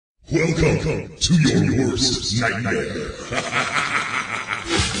Welcome to your worst nightmare.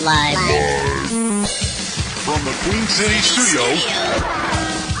 Live. From the Queen City studio.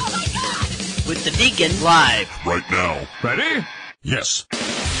 With the Deacon live. Right now. Ready? Yes.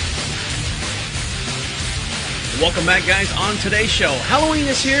 Welcome back, guys, on today's show. Halloween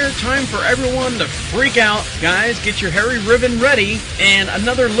is here. Time for everyone to freak out. Guys, get your hairy ribbon ready. And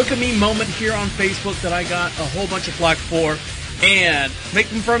another look at me moment here on Facebook that I got a whole bunch of flack for. And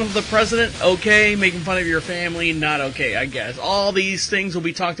making fun of the president, okay. Making fun of your family, not okay, I guess. All these things will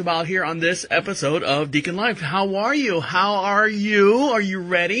be talked about here on this episode of Deacon Live. How are you? How are you? Are you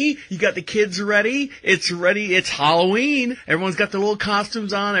ready? You got the kids ready? It's ready. It's Halloween. Everyone's got their little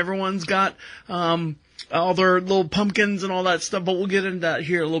costumes on. Everyone's got, all their little pumpkins and all that stuff, but we'll get into that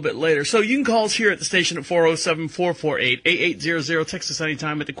here a little bit later. So you can call us here at the station at 407-448-8800. Text us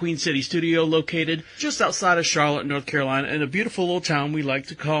anytime at the Queen City studio, located just outside of Charlotte, North Carolina, in a beautiful little town we like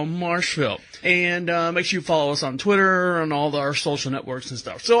to call Marshville. And make sure you follow us on Twitter and all our social networks and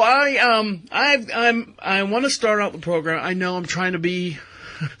stuff. So I want to start out the program. I know I'm trying to be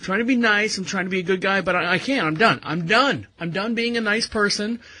nice. I'm trying to be a good guy, but I can't. I'm done. I'm done being a nice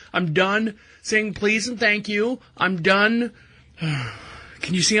person. I'm done saying please and thank you. I'm done.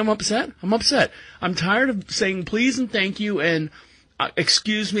 Can you see I'm upset? I'm upset. I'm tired of saying please and thank you and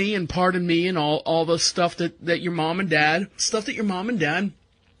excuse me and pardon me and all the stuff that your mom and dad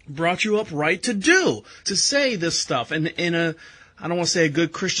brought you up right to do, to say this stuff. And in a, I don't want to say a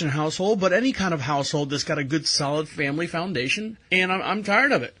good Christian household, but any kind of household that's got a good solid family foundation. And I'm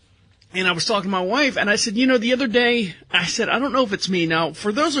tired of it. And I was talking to my wife, and I said, the other day, I said, I don't know if it's me. Now,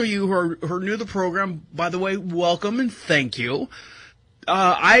 for those of you who are new to the program, by the way, welcome and thank you.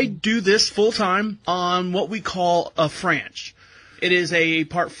 I do this full-time on what we call a franch. It is a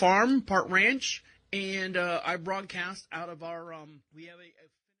part farm, part ranch, and I broadcast out of our, we have a...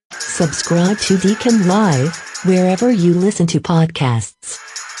 Subscribe to Deacon Live, wherever you listen to podcasts.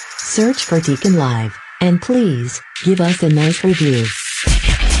 Search for Deacon Live, and please, give us a nice review.